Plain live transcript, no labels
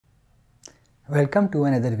Welcome to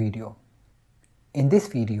another video. In this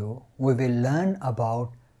video, we will learn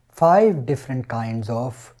about 5 different kinds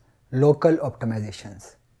of local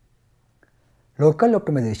optimizations. Local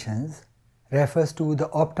optimizations refers to the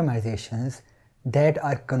optimizations that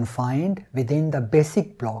are confined within the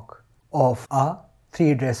basic block of a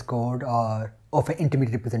 3-address code or of an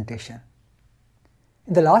intermediate representation.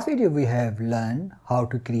 In the last video, we have learned how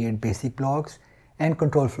to create basic blocks and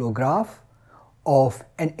control flow graph of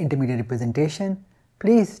an intermediate representation.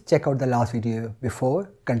 Please check out the last video before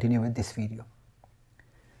continuing with this video.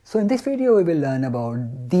 So in this video we will learn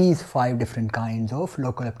about these 5 different kinds of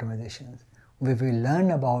local optimizations. We will learn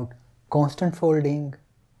about constant folding,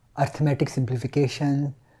 arithmetic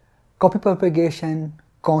simplification, copy propagation,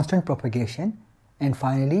 constant propagation, and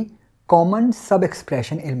finally common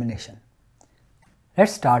subexpression elimination.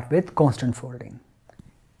 Let's start with constant folding.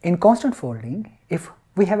 In constant folding, if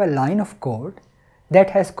we have a line of code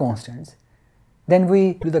that has constants, then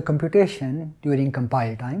we do the computation during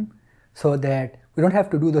compile time so that we don't have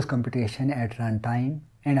to do those computation at runtime,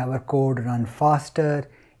 and our code runs faster,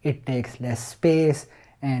 it takes less space,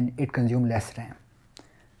 and it consumes less RAM.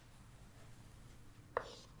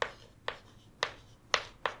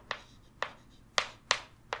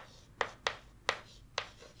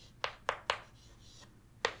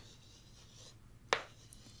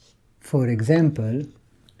 For example,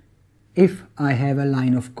 if I have a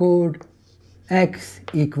line of code x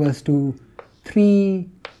equals to 3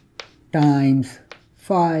 times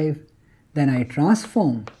 5, then I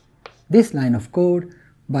transform this line of code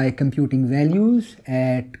by computing values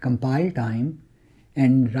at compile time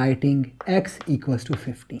and writing x equals to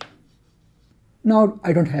 50. Now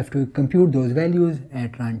I don't have to compute those values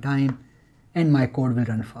at runtime and my code will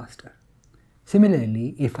run faster.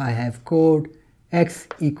 Similarly, if I have code x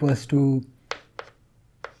equals to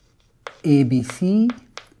ABC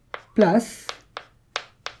plus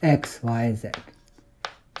XYZ.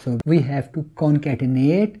 So we have to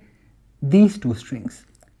concatenate these two strings.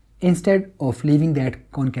 Instead of leaving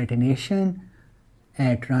that concatenation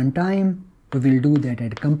at runtime, we will do that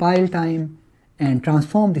at compile time and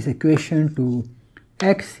transform this equation to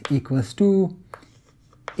x equals to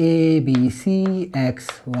ABC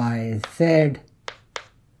XYZ.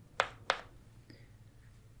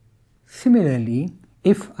 Similarly,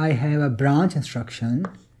 if I have a branch instruction,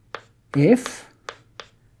 if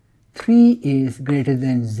 3 is greater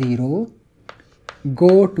than 0,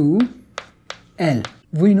 go to L.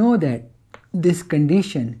 We know that this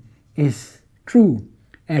condition is true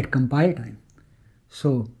at compile time.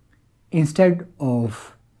 So instead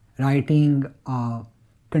of writing a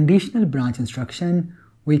conditional branch instruction,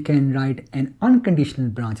 we can write an unconditional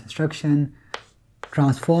branch instruction,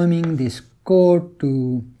 transforming this code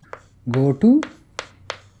to go to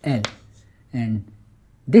L, and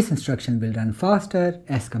this instruction will run faster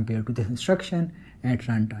as compared to this instruction at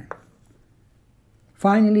runtime.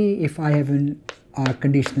 Finally, if I have a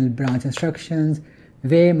conditional branch instructions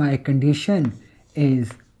where my condition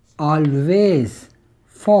is always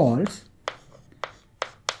false,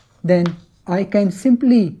 then I can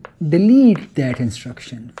simply delete that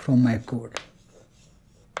instruction from my code.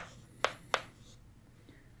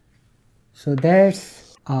 So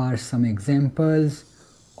that's are some examples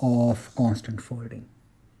of constant folding.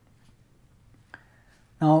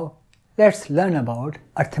 Now let's learn about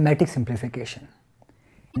arithmetic simplification.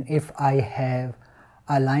 If I have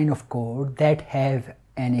a line of code that have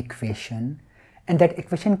an equation and that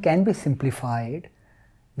equation can be simplified,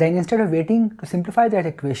 then instead of waiting to simplify that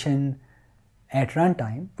equation at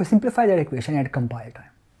runtime, we simplify that equation at compile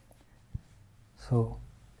time. So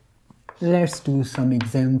let's do some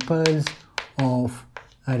examples of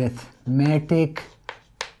arithmetic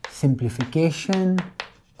simplification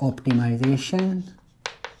optimization.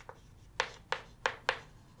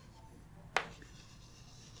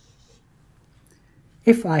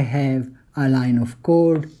 If I have a line of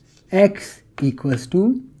code x equals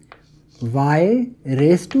to y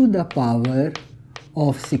raised to the power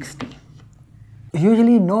of 60.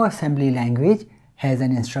 Usually no assembly language has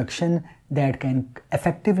an instruction that can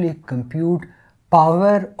effectively compute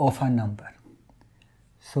power of a number.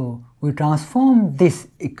 So we transform this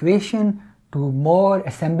equation to more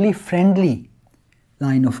assembly friendly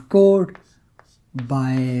line of code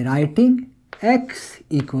by writing x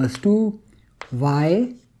equals to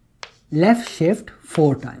y left shift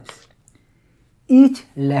 4 times. Each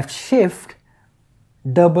left shift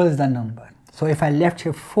doubles the number. So if I left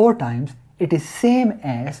shift 4 times, it is same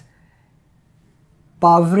as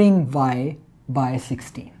powering y by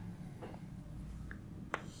 16.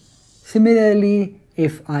 Similarly,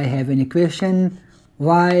 if I have an equation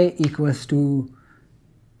y equals to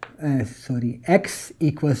x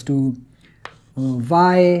equals to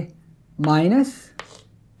y minus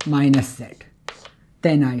z.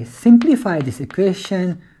 Then I simplify this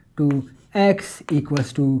equation to x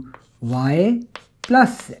equals to y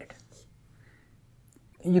plus z.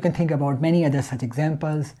 You can think about many other such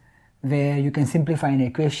examples where you can simplify an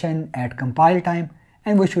equation at compile time,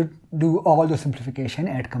 and we should do all the simplification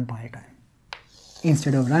at compile time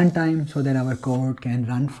instead of runtime, so that our code can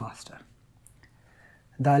run faster.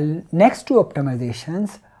 The next two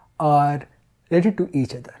optimizations are related to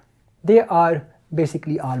each other. They are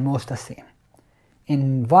basically almost the same.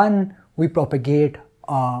 In one, we propagate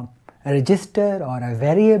a register or a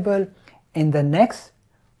variable. In the next,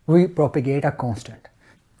 we propagate a constant.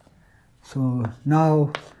 So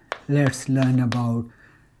now let's learn about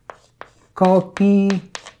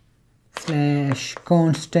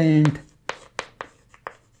copy/constant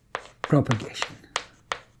propagation.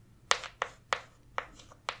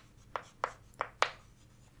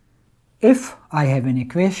 If I have an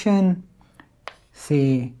equation,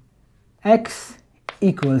 say x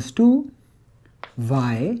equals to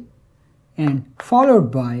y, and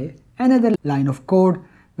followed by another line of code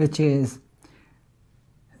which is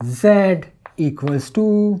z equals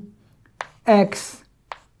to x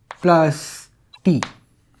plus t,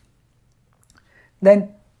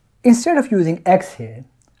 then instead of using x here,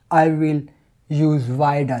 I will use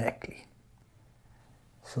y directly.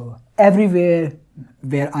 So everywhere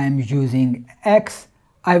where I am using x,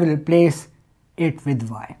 I will replace it with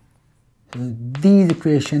y. So these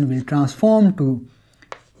equations will transform to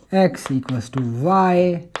x equals to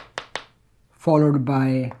y followed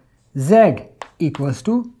by z equals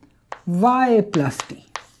to y plus t.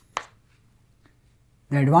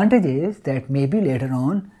 The advantage is that maybe later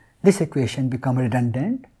on this equation become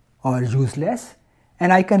redundant or useless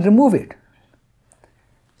and I can remove it.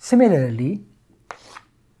 Similarly,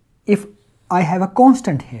 if I have a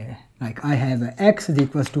constant here, like I have a x is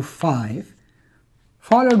equals to 5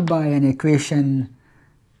 followed by an equation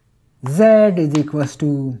z is equals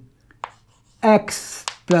to x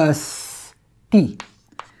plus t,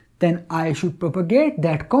 then I should propagate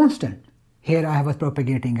that constant. Here I was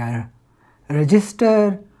propagating a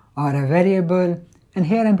register or a variable, and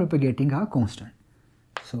here I am propagating a constant.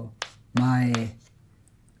 So my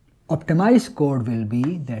optimized code will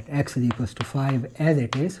be that x is equals to 5 as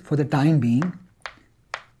it is for the time being,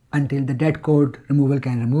 until the dead code removal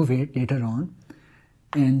can remove it later on,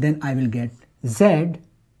 and then I will get z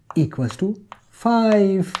equals to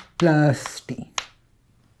 5 plus t.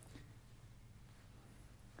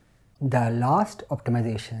 The last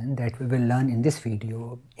optimization that we will learn in this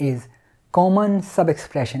video is common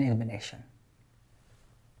subexpression elimination.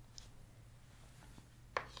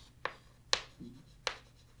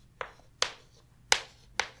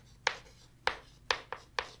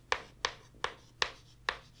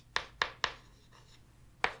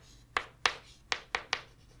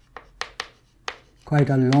 Quite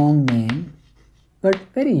a long name, but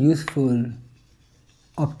very useful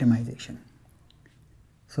optimization.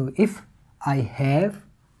 So if I have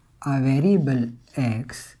a variable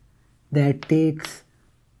x that takes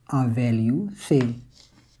a value, say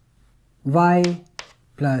y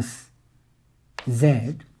plus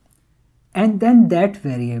z, and then that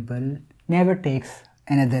variable never takes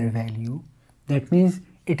another value, that means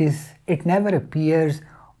it never appears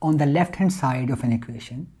on the left hand side of an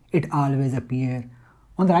equation. It always appears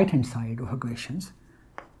on the right hand side of equations.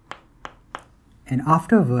 And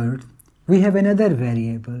afterwards we have another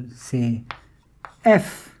variable, say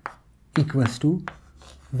f equals to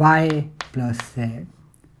y plus z,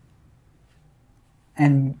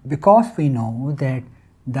 and because we know that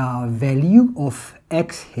the value of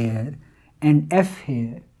x here and f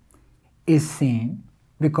here is same,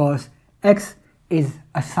 because x is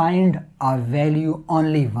assigned a value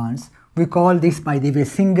only once, we call this, by the way,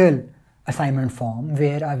 single assignment form,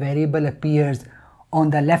 where a variable appears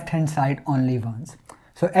on the left hand side only once.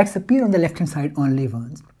 So x appears on the left hand side only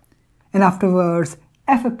once, and afterwards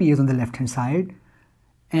f appears on the left hand side,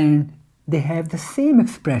 and they have the same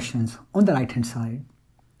expressions on the right hand side.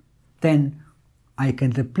 Then I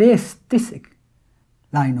can replace this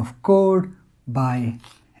line of code by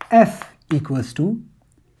f equals to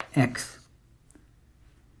x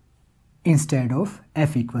instead of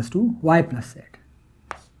f equals to y plus z.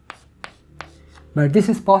 But this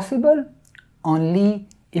is possible only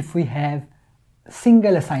if we have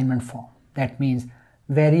single assignment form. That means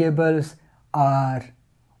variables are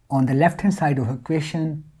on the left hand side of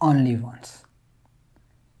equation only once.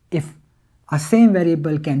 If a same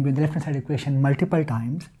variable can be on the left hand side equation multiple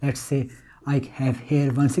times, let's say I have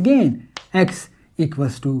here once again x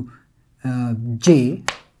equals to j,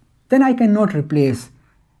 then I cannot replace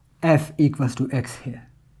f equals to x here.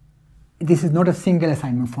 This is not a single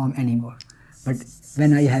assignment form anymore. But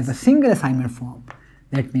when I have a single assignment form,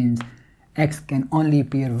 that means x can only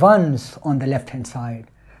appear once on the left hand side,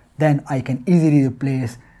 then I can easily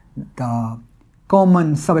replace the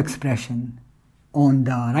common subexpression on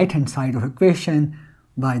the right hand side of equation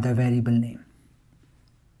by the variable name.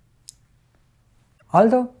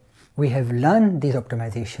 Although we have learned this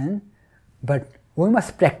optimization, but we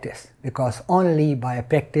must practice, because only by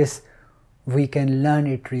practice we can learn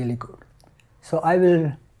it really good. So I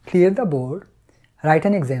will clear the board, write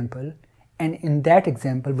an example, and in that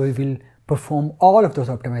example we will perform all of those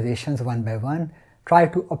optimizations one by one, try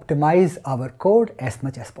to optimize our code as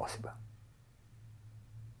much as possible.